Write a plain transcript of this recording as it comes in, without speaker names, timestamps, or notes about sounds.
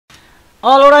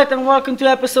Alright, and welcome to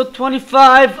episode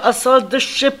 25, Assault the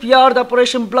Shipyard,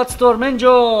 Operation Bloodstorm.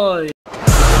 Enjoy!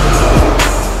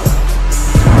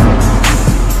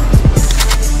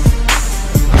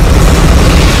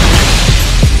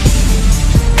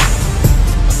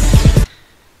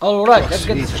 Alright, let's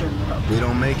get this shit. We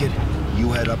don't make it,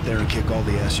 you head up there and kick all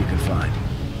the ass you can find.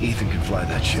 Ethan can fly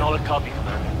that ship. Solid copy,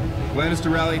 Commander. Plan is to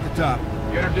rally at the top.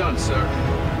 Get her done, sir.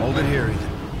 Hold it here,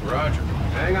 Ethan. Roger.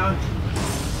 Hang on.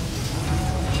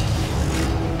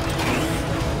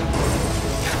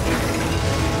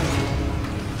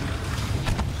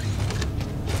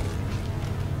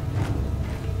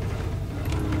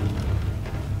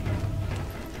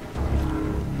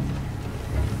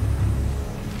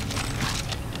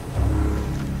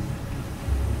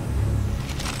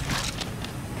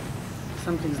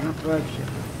 Something's not right here.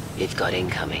 You've got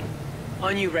incoming.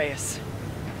 On you, Reyes.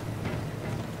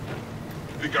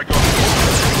 Think I got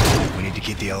it. We need to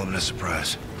keep the element of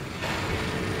surprise.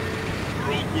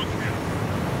 We're all good here.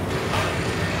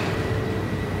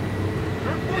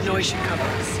 The noise should cover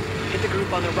us. Hit the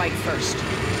group on the right first.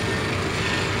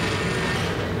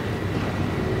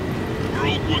 We're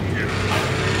all good here.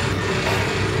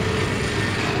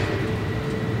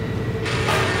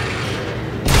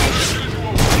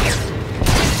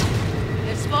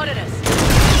 They've spotted us.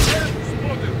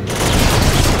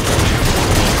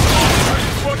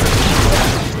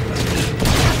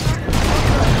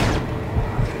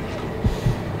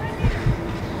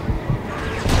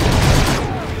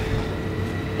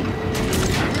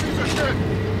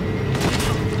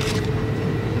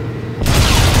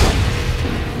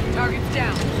 Target's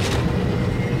down.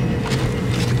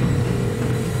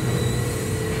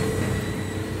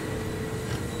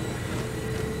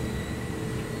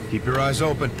 Keep your eyes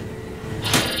open.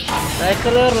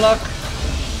 Cycle airlock.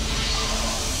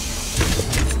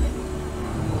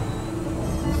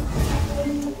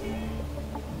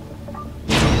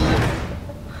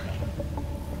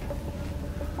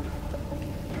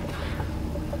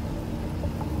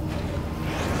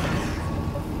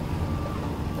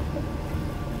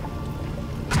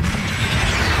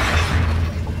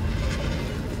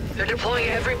 They're deploying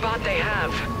every bot they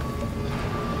have.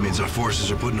 Means our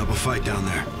forces are putting up a fight down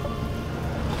there.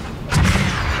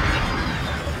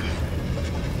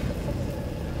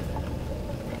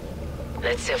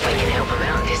 Let's see if we can help them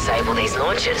out and disable these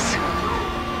launchers.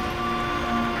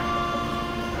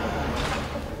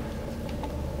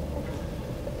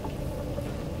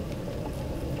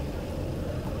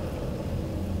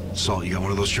 Salt, you got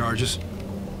one of those charges?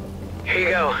 Here you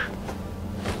go.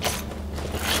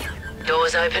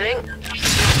 Doors opening.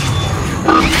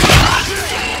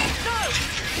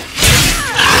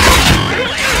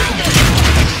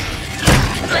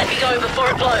 Let me go before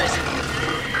it blows.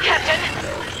 Captain,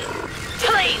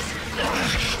 please.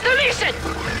 The mission.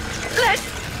 Let's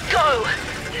go.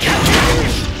 Captain.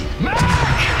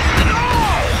 Mac! No!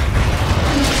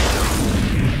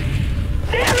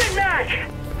 Damn it, Mac!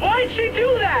 Why'd she do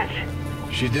that?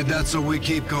 She did that so we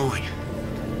keep going.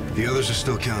 The others are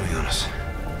still counting on us.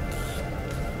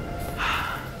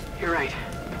 You're right.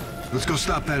 Let's go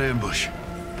stop that ambush.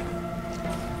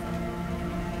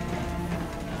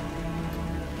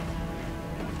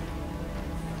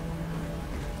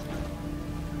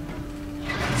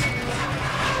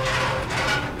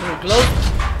 We're close.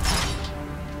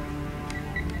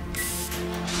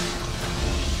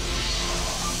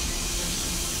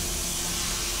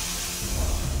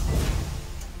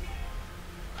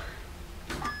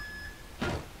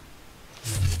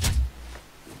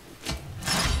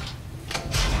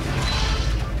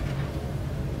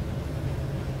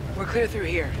 We're clear through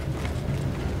here.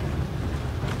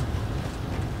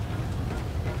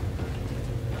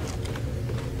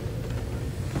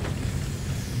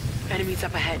 Enemies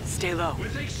up ahead. Stay low. We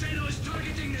think Sado is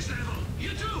targeting this level. You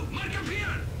too, mark up here.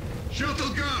 Shuttle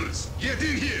guns, get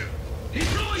in here.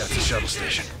 That's the shuttle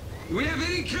station. We have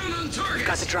any count on targets.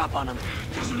 Got the drop on them.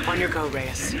 On your go,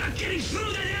 Reyes. Not getting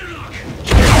through that airlock.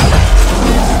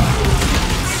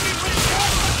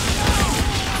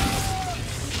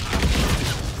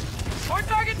 More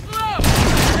targets below!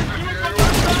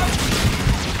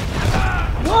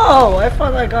 Whoa, I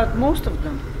thought I got most of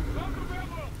them.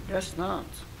 Guess not.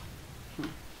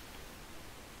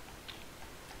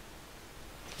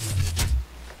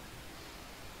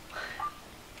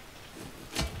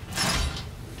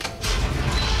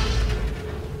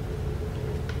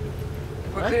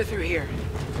 We're clear through here.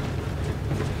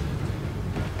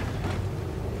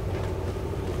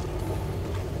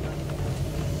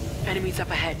 Enemies up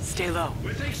ahead. Stay low.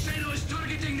 We think Sado is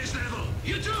targeting this level.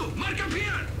 You too, mark up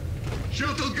here.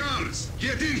 Shuttle guns,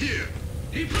 get in here.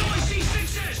 Deploy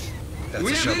C6s. That's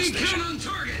We a have shuttle any station. count on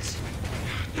targets.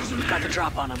 Doesn't Got matter. the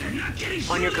drop on They're him. not getting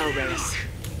On your through go, the Reyes.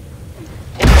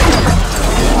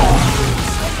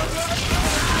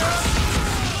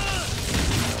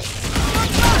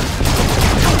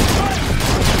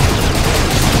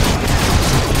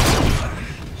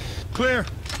 Clear.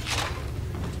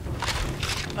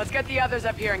 Let's get the others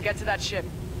up here and get to that ship.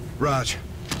 Raj.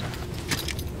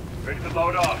 Ready to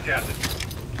load off, Captain.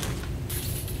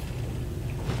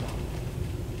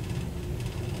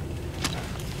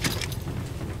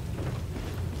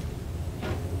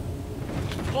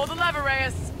 Pull the lever,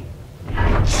 Reyes.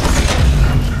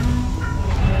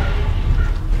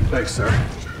 Thanks, sir.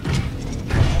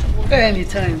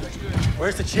 Anytime.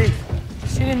 Where's the chief?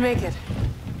 She didn't make it.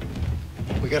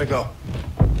 We gotta go.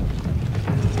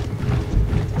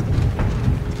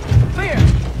 Clear!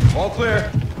 All clear.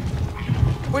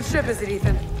 Which ship is it,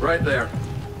 Ethan? Right there.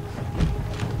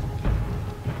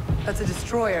 That's a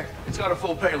destroyer. It's got a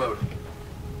full payload.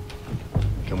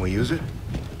 Can we use it?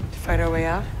 To fight our way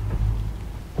out?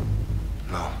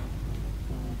 No.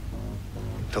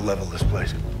 To level this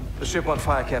place. The ship on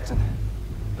fire, Captain.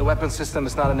 The weapon system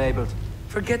is not enabled.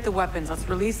 Forget the weapons. Let's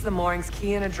release the moorings,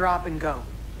 key in a drop, and go.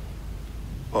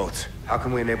 Boats. How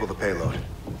can we enable the payload?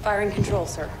 Firing control,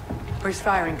 sir. Where's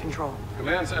firing control?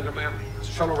 Command center, ma'am.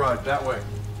 Shuttle ride, that way.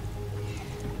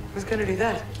 Who's gonna do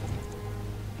that?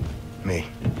 Me.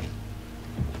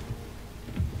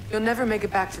 You'll never make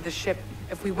it back to the ship.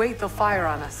 If we wait, they'll fire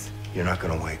on us. You're not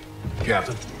gonna wait.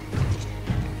 Captain.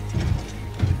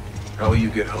 How will you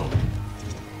get home?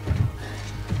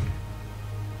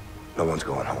 No one's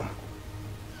going home.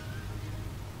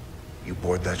 You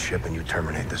board that ship and you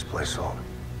terminate this place, Salt.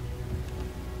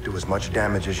 Do as much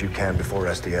damage as you can before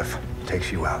SDF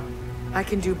takes you out. I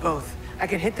can do both. I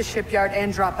can hit the shipyard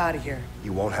and drop out of here.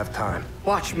 You won't have time.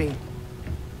 Watch me.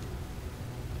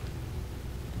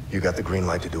 You got the green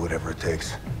light to do whatever it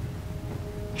takes.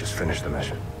 Just finish the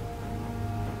mission.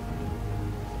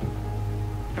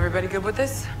 Everybody good with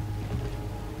this?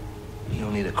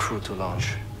 You'll need a crew to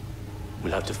launch.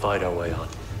 We'll have to fight our way out.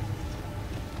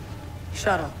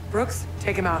 Shuttle. Brooks,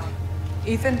 take him out.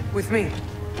 Ethan, with me.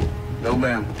 No,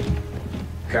 ma'am.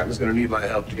 Captain's gonna need my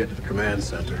help to get to the command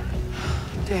center.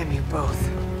 Damn you both.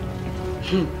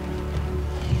 Did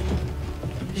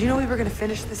you know we were gonna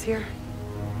finish this here?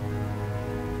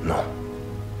 No.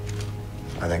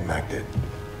 I think Mac did.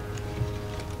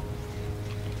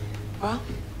 Well,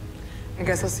 I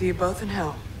guess I'll see you both in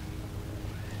hell.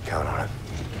 Count on it.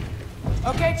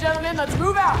 Okay, gentlemen, let's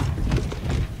move out!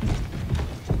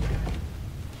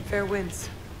 Fair winds.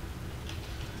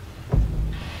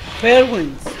 Fair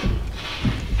winds.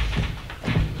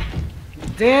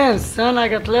 Damn, son, I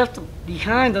got left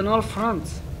behind on all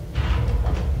fronts.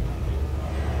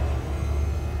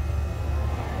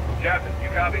 Captain, you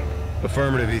copy?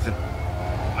 Affirmative, Ethan.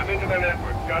 I'm into their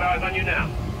network. Got eyes on you now.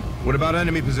 What about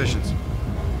enemy positions?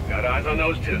 Got eyes on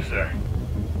those too, sir.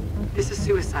 This is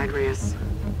suicide, Reyes.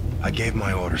 I gave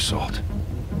my order, Salt.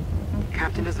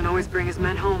 Captain doesn't always bring his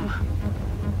men home.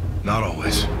 Not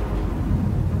always.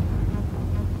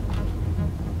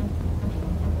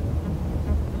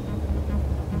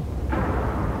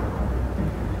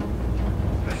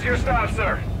 This is your stop,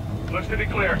 sir. Looks to be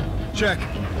clear. Check.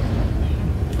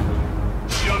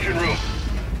 Junction room.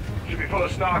 Should be full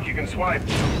of stock you can swipe.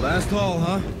 Last haul,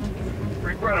 huh?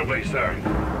 Regrettably, sir.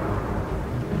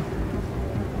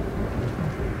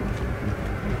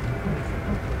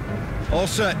 All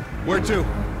set. Where to?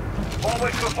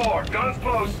 Always before. Guns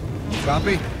close.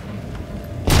 Copy.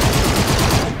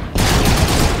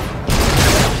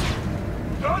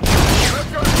 Guns!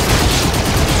 Let's go!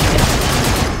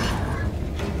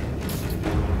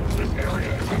 This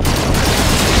area.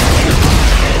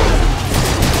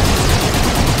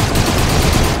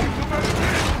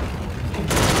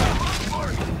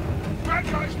 Bad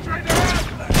guys straight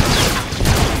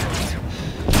ahead!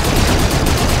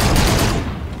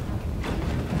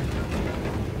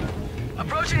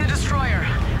 Approaching the destroyer.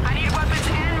 I need weapons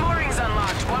and moorings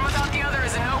unlocked. One without the other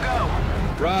is a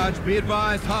no-go. Raj, be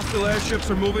advised, hostile airships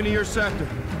are moving to your sector.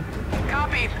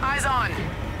 Copy. Eyes on.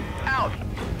 Out.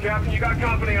 Captain, you got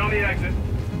company on the exit.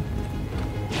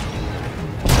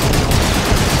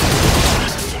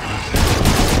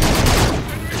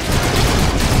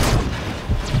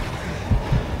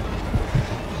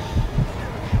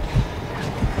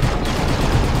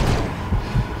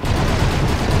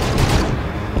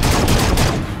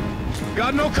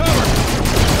 Got no cover!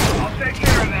 I'll take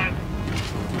care of that.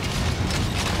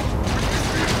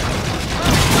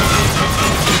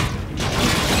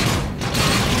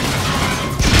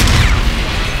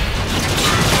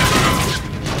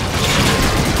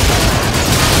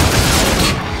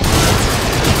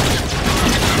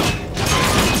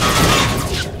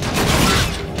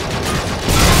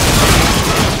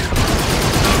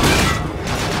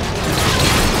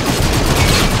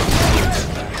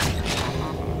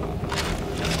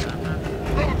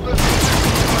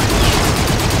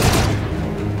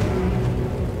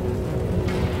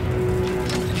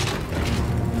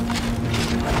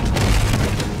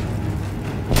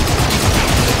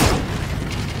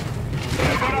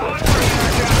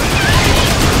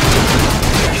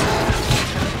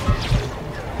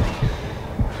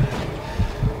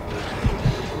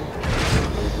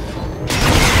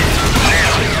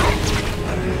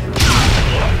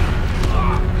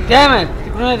 Damn it!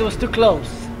 The grenade was too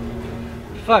close.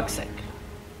 Fuck's sake.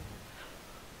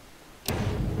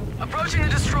 Approaching the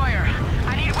destroyer.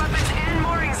 I need weapons and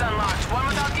moorings unlocked. One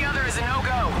without the other is a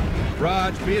no-go.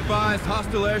 Raj, be advised,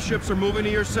 hostile airships are moving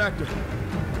to your sector.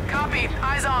 Copy.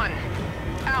 Eyes on.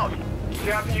 Out.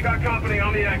 Captain, you got company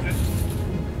on the exit.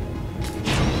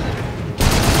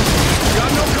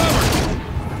 Got no cover!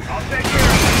 I'll take care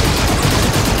of it.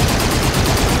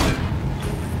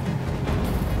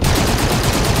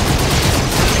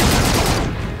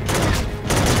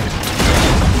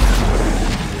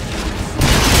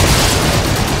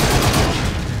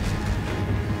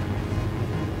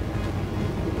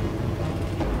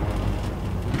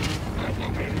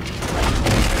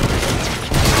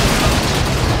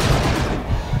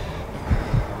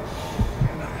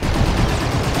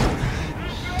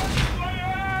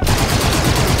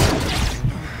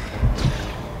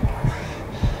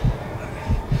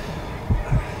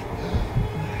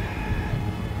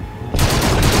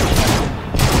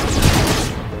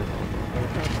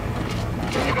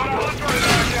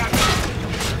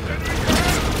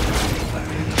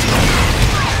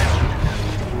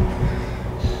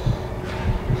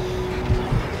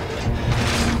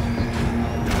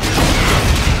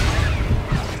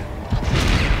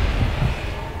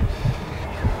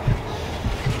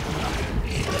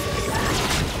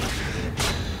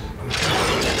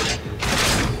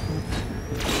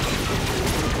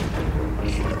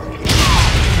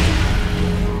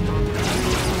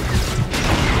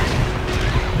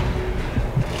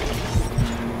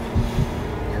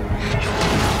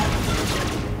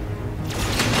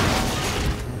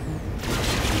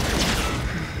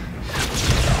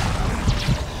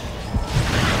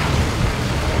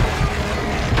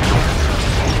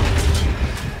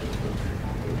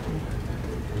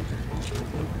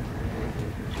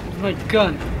 My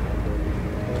gun.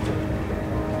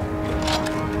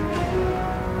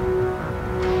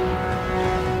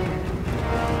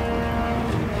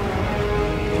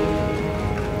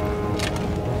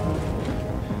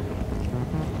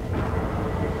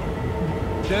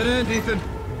 Dead end, Ethan.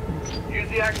 Use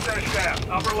the access shaft,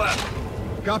 upper left.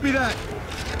 Copy that.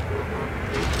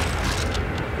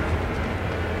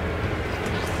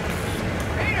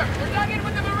 Peter, we're dug in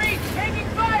with the Marines, taking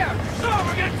fire! So,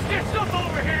 we're getting stitched up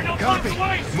over here, no time Copy. to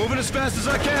waste! Moving as fast as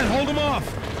I can. Hold them off.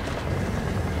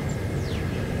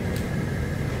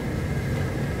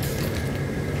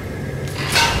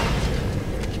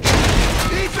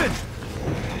 Ethan!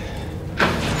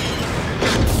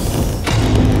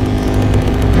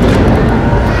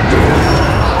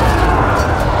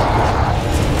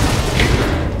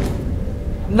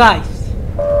 Nice.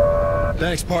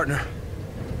 Thanks, partner.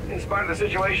 In spite of the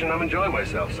situation, I'm enjoying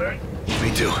myself, sir.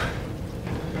 Me too.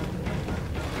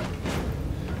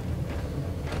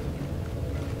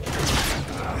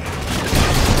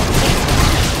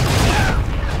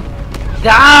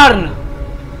 Darn!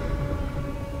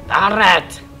 Darn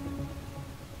it!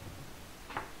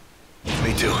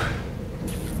 Me too.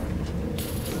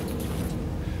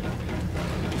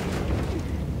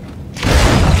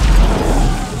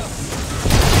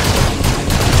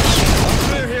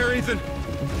 Clear here, Ethan.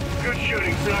 Good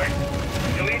shooting, sir.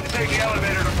 You'll need to take the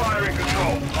elevator to firing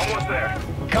control. Almost there.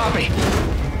 Copy.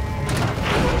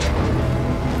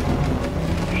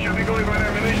 You should be going by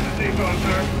their munitions depot,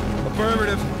 sir.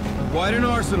 Affirmative. Wide an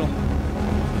arsenal.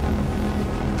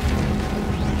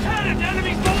 Lieutenant,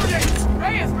 enemies moving!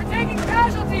 Reyes, we're taking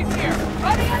casualties here!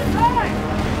 Running out of time!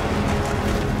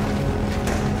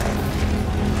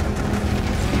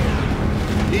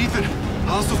 Ethan,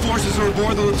 hostile forces are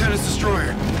aboard the Lieutenant's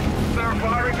destroyer. Sir,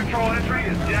 firing control entry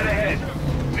is dead ahead.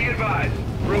 Be advised,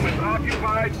 room is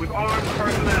occupied with armed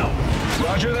personnel.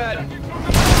 Roger that.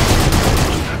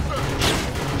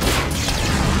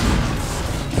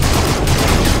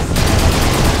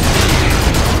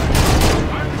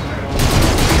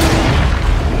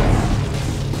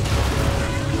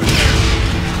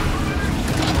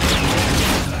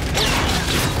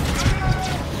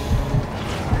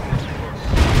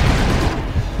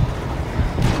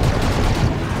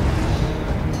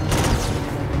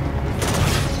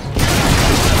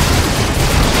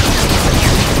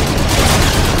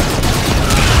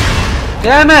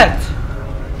 Damn it!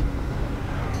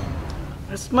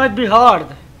 This might be hard.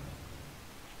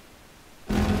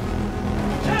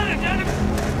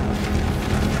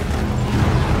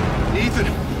 Ethan,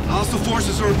 hostile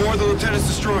forces are aboard the Lieutenant's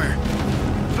destroyer.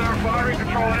 Sir, firing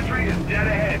control entry is dead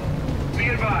ahead. Be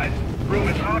advised, room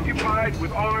is occupied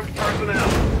with armed personnel.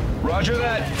 Roger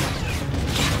that.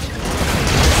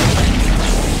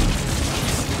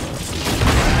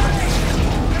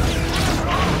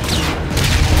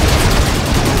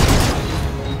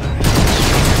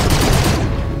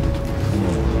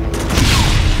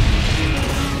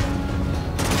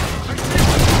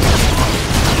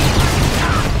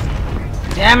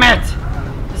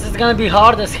 gonna be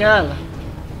hard as hell.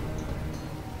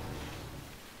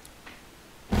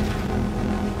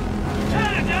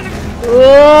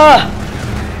 A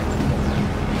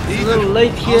little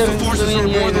late here in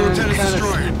Slovenia and I'm kind of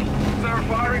sleepy. Sir,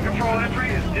 firing control entry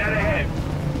is dead ahead.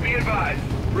 Be advised,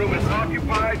 room is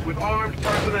occupied with armed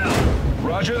personnel.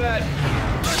 Roger that.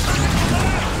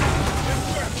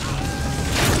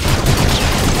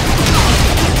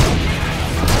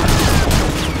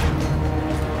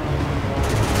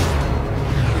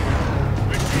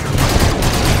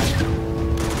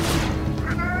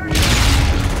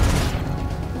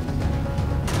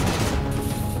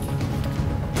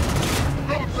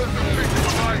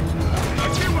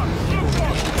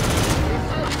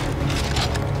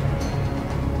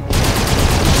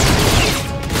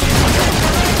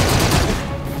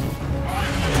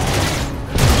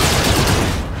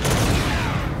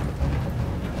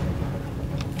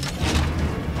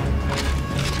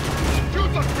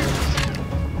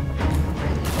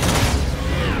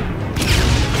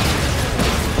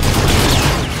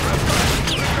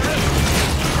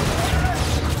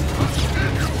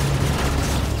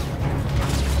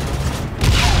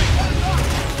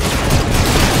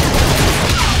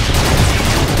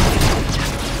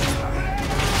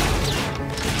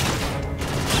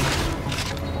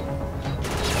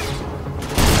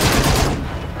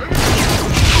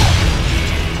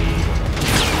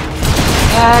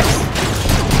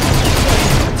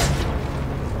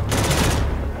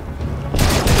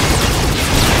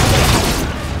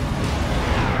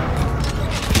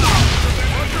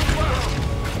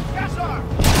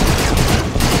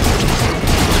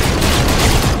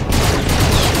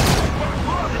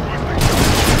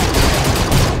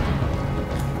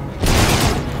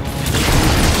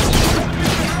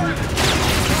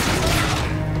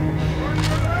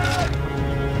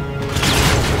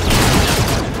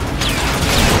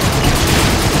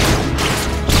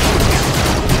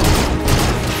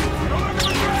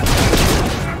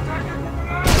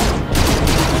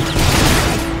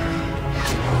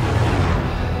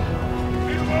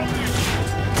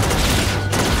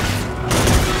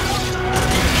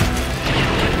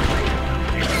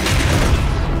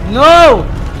 No!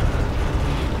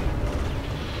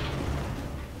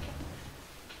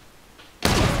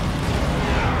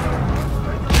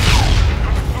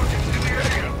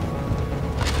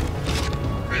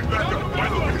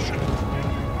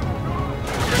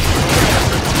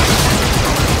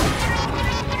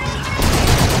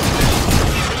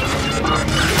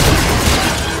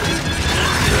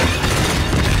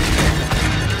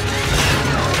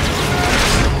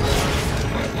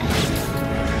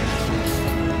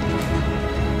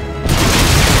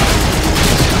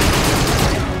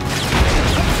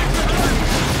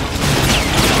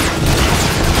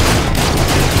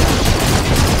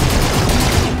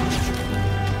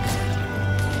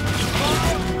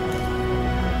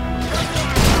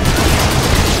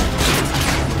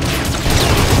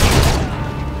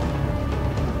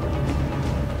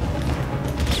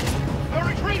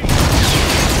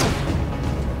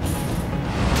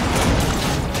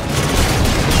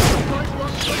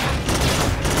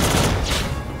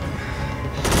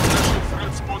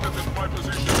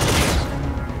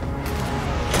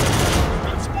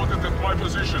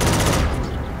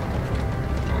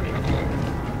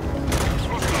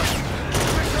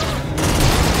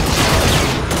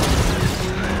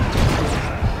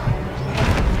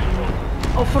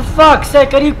 Oh, for fuck's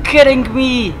sake, are you kidding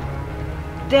me?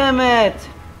 Damn it!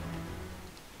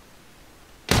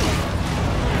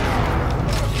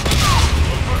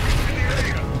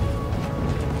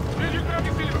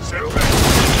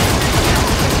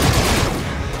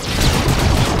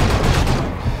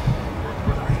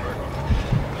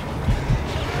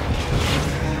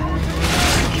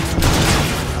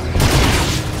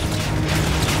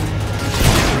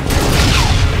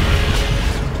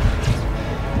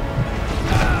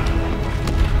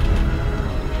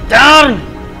 Darn!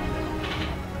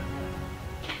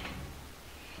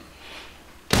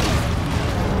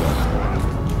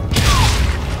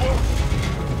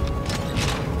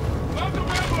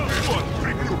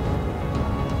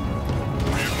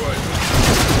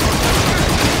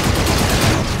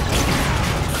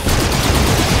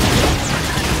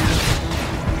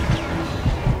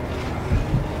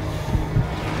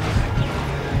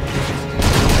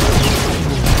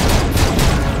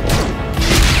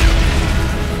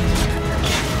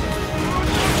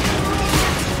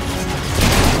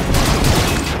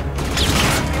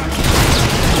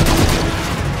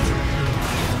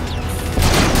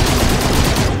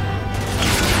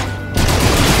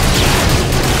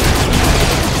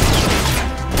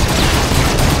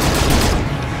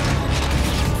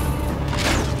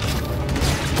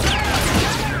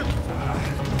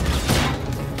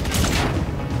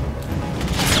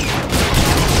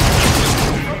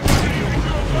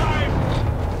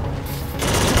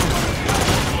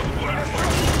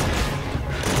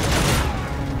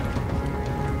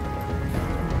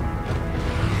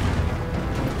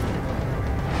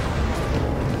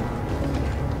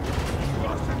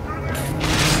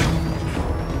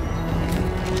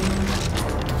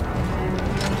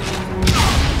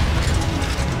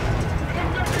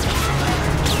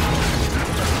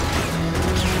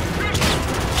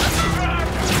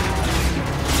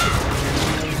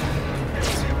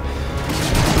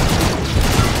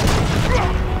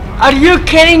 Are you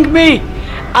kidding me?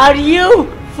 Are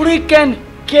you freaking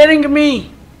kidding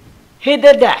me? He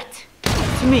did that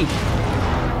to me.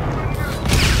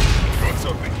 Got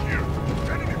something here.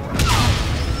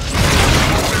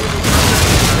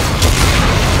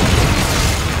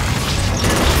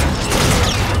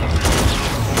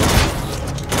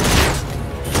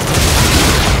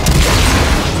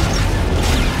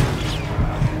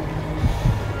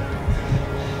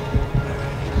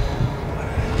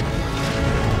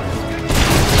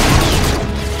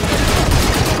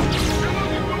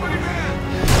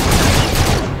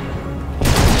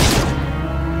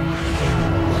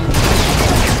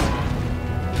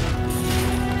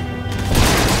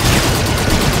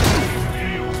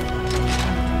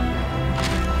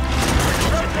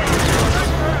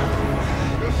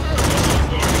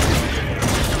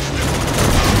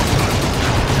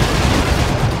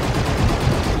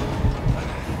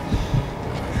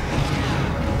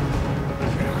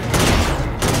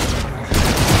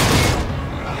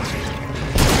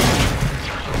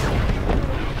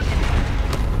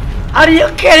 Are you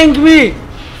kidding me?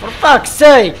 For fuck's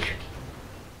sake!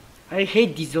 I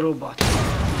hate these robots.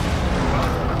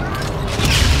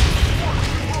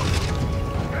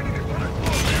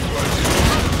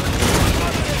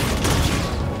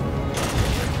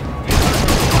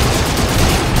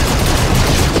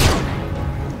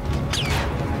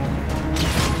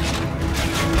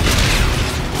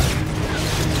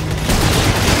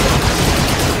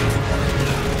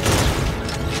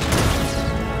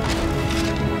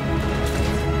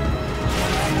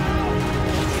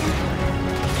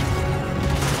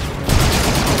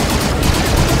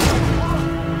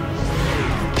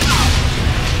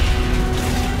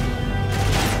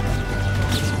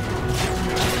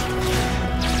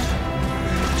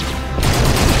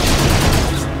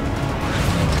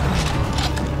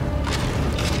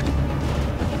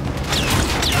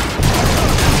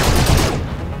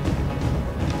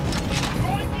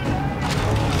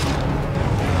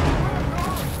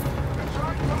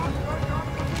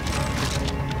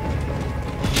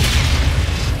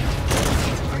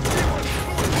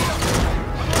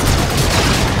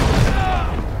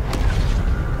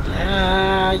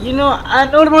 You know,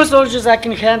 normal soldiers I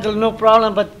can handle no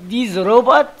problem, but these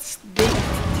robots, they...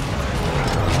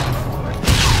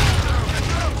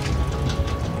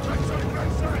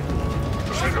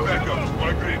 Send her back up.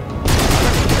 White green.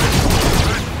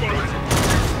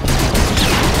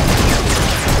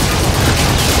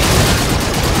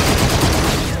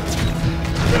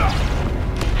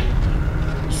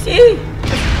 See?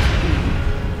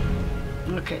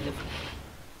 Okay,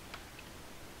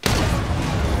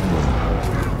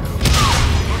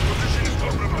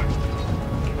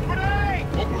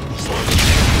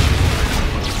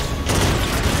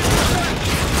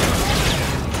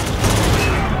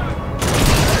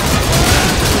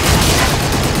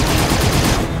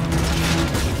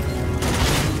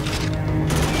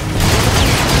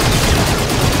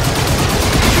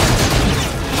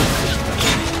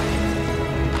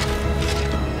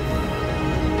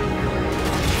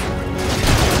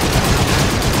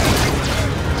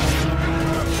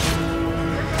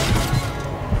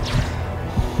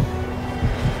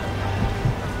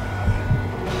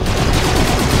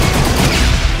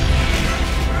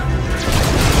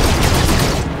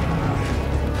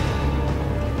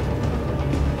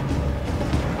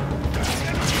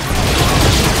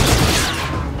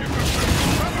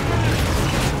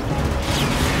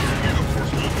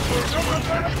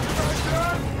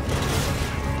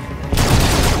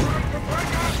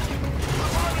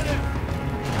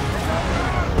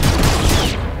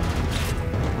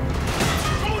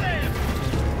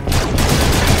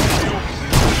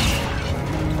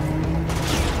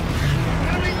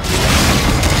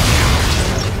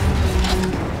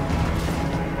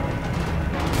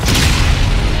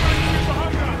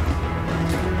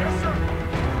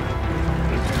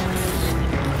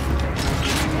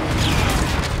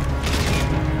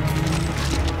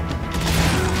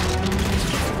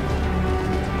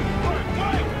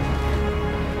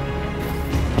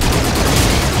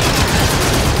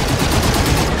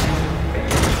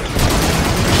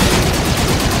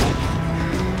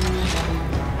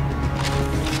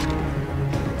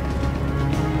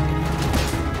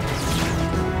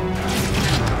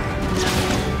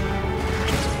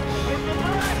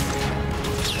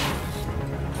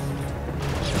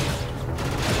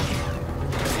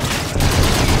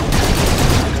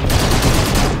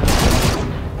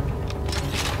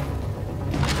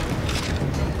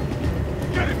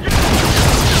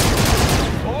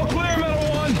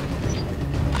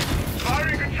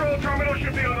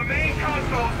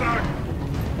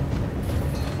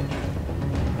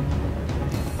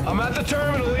 I'm at the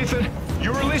terminal, Ethan.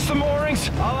 You release the moorings,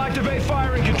 I'll activate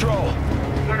firing control.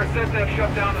 Sir, since they've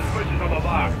shut down the switches on the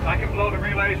lock, I can blow the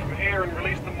relays from here and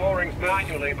release the moorings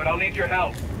manually, but I'll need your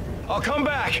help. I'll come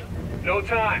back. No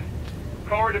time.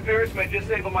 Core interference may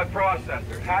disable my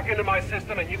processor. Hack into my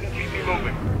system and you can keep me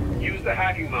moving. Use the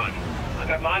hacking module. I've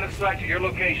got line of sight to your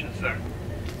location, sir.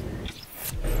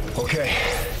 Okay.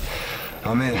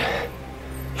 I'm in.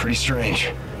 Pretty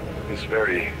strange. It's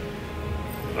very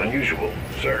unusual,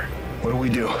 sir. What do we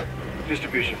do?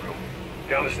 Distribution room.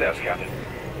 Down the steps, Captain.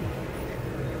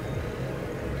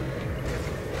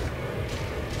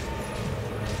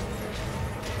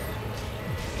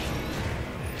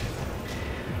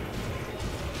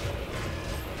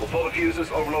 We'll pull the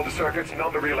fuses, overload the circuits,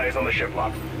 melt the relays on the ship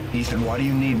lock. Ethan, why do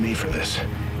you need me for this?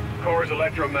 Core is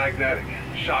electromagnetic.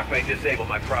 Shock may disable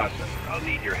my processor. I'll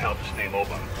need your help to stay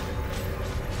mobile.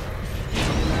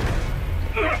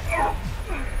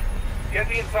 Get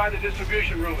me inside the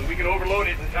distribution room and we can overload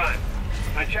it in time.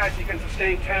 My chassis can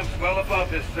sustain temps well above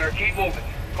this, sir. Keep moving.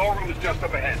 Core room is just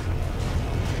up ahead.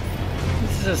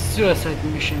 This is a suicide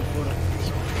mission for us.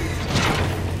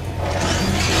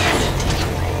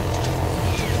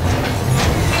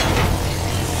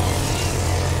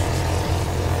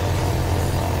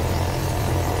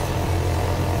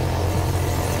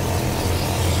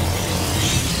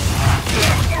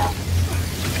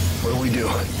 What do we do?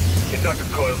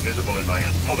 Inductive coil visible in my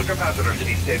hand. Pull the capacitor to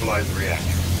destabilize the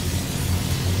reactor.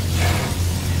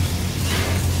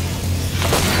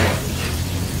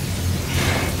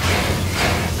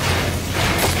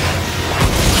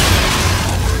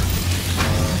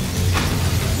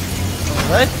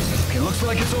 What? Okay, looks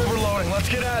like it's overloading. Let's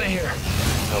get out of here.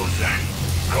 No, sir.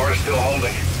 Core is still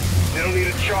holding. They don't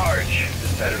need a charge to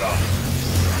set it off.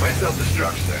 My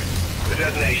self-destruct, sir. The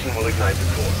detonation will ignite the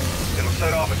core. It'll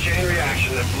set off a chain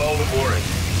reaction and blow the mooring.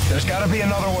 There's gotta be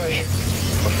another way.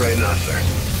 I'm afraid not, sir.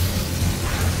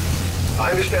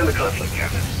 I understand the conflict,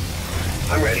 Captain.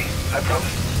 I'm ready. I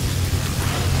promise.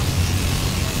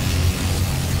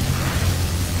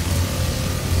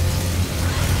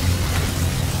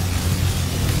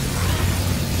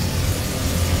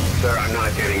 Sir, I'm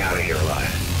not getting out of here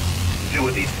alive. Do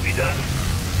what needs to be done.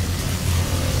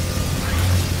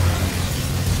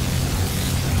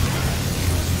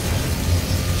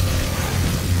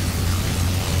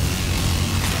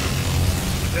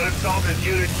 Lieutenant Salter's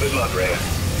unit. Good luck, Reyes.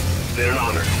 It's been an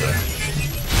honor, sir.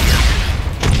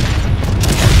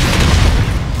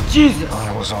 Jesus!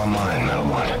 Honor was all mine, now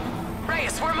what?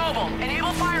 Reyes, we're mobile.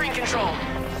 Enable firing control.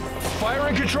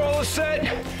 Firing control is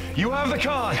set. You have the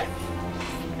con.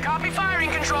 Copy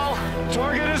firing control.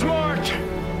 Target is marked.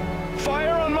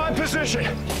 Fire on my position.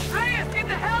 Reyes, get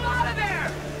the hell out of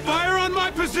there! Fire on my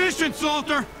position,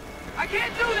 Salter! I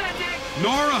can't do that, Nick!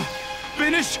 Nora,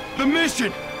 finish the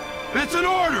mission! That's an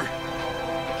order!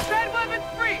 Set weapons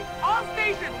free! All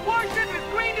stations! Warship is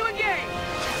green to engage!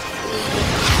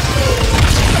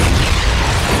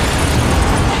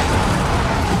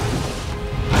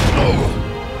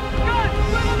 Guns!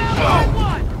 Swivel now! Line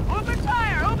 1! Open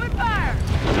fire! Open fire!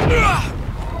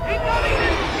 Incoming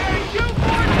necessary!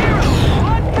 240!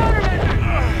 On countermeasures!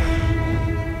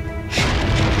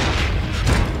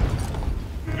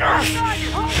 Hold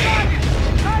target! Hold target!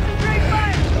 Concentrate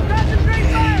fire! Concentrate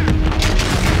fire!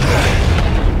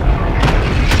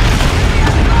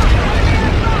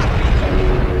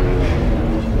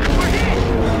 We're hit!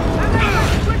 Remember,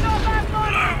 switch off last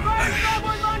launcher! Fire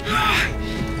starboard launcher out!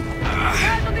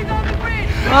 Casualties on the bridge!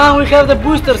 Come on, we have the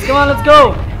boosters. Come on, let's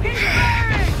go. Keep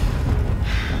firing!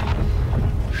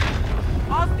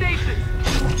 All stations.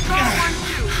 Star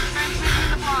 1-2. Transmission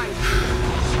is applied.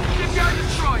 Shipyard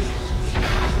destroyed.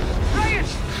 Reyes,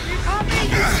 you copy?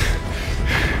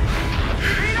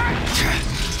 Reader?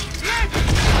 Nick!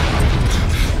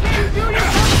 Team duty!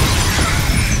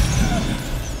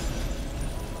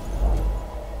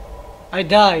 I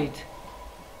died.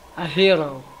 A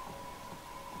hero.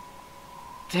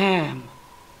 Damn.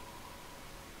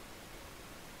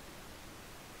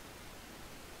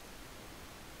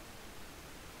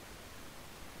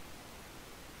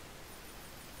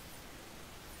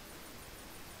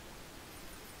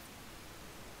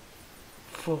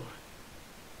 Four.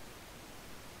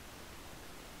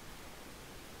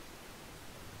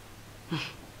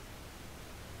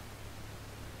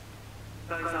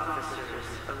 Those officers,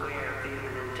 aware of the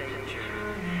imminent danger,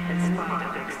 in spite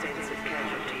of extensive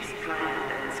casualties planned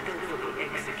and skillfully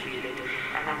executed,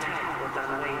 an attack with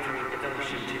unwavering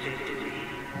devotion to their duty.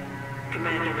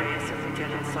 Commander Reyes and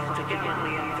Lieutenant Salter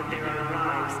gallantly offered their own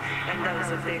lives and those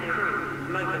of their crew,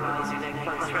 mobilizing at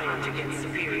close range against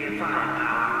superior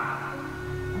firepower.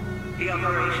 The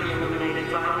operation eliminated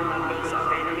vital numbers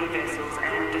of enemy vessels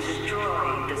and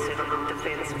destroyed the settlement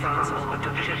defense France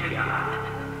orbital shipyard.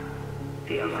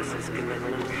 The officer's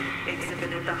commitment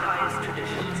exhibited the highest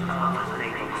traditions of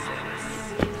naval service.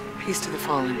 Peace to the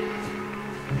fallen.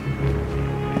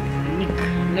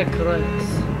 Nick Reyes.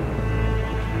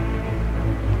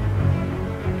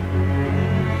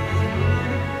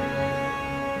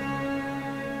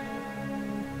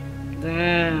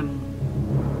 Damn.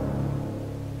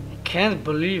 I can't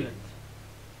believe it.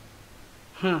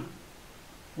 Huh.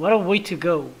 What a way to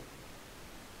go.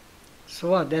 So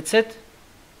what, that's it?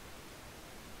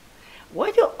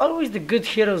 Why do always the good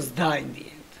heroes die in the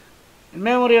end? In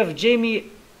memory of Jamie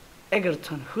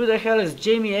Egerton. Who the hell is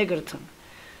Jamie Egerton?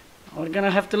 We're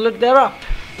gonna have to look that up.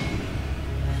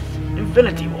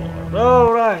 Infinity War.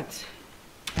 Alright.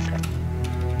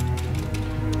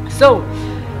 So,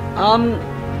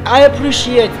 I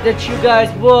appreciate that you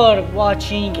guys were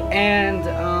watching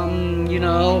and, you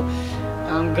know,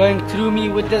 going through me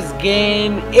with this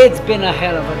game. It's been a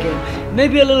hell of a game.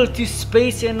 Maybe a little too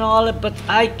spacey and all, but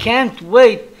I can't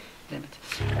wait. Damn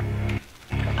it.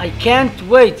 I can't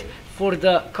wait for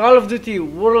the Call of Duty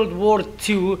World War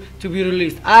II to be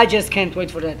released. I just can't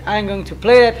wait for that. I'm going to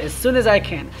play that as soon as I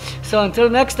can. So until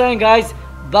next time, guys,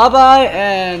 bye bye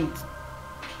and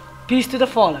peace to the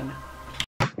fallen.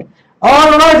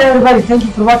 Alright everybody, thank you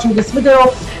for watching this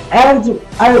video, and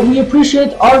we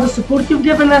appreciate all the support you've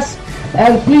given us,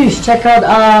 and please check out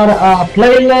our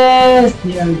playlist,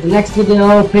 the next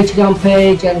video, Patreon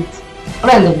page, and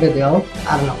random video.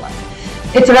 I don't know what.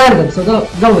 It's random, so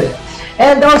go with it.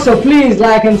 And also please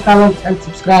like and comment and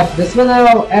subscribe to this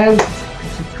video, and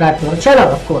subscribe to our channel,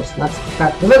 of course, not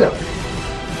subscribe to the video.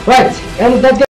 Right, and that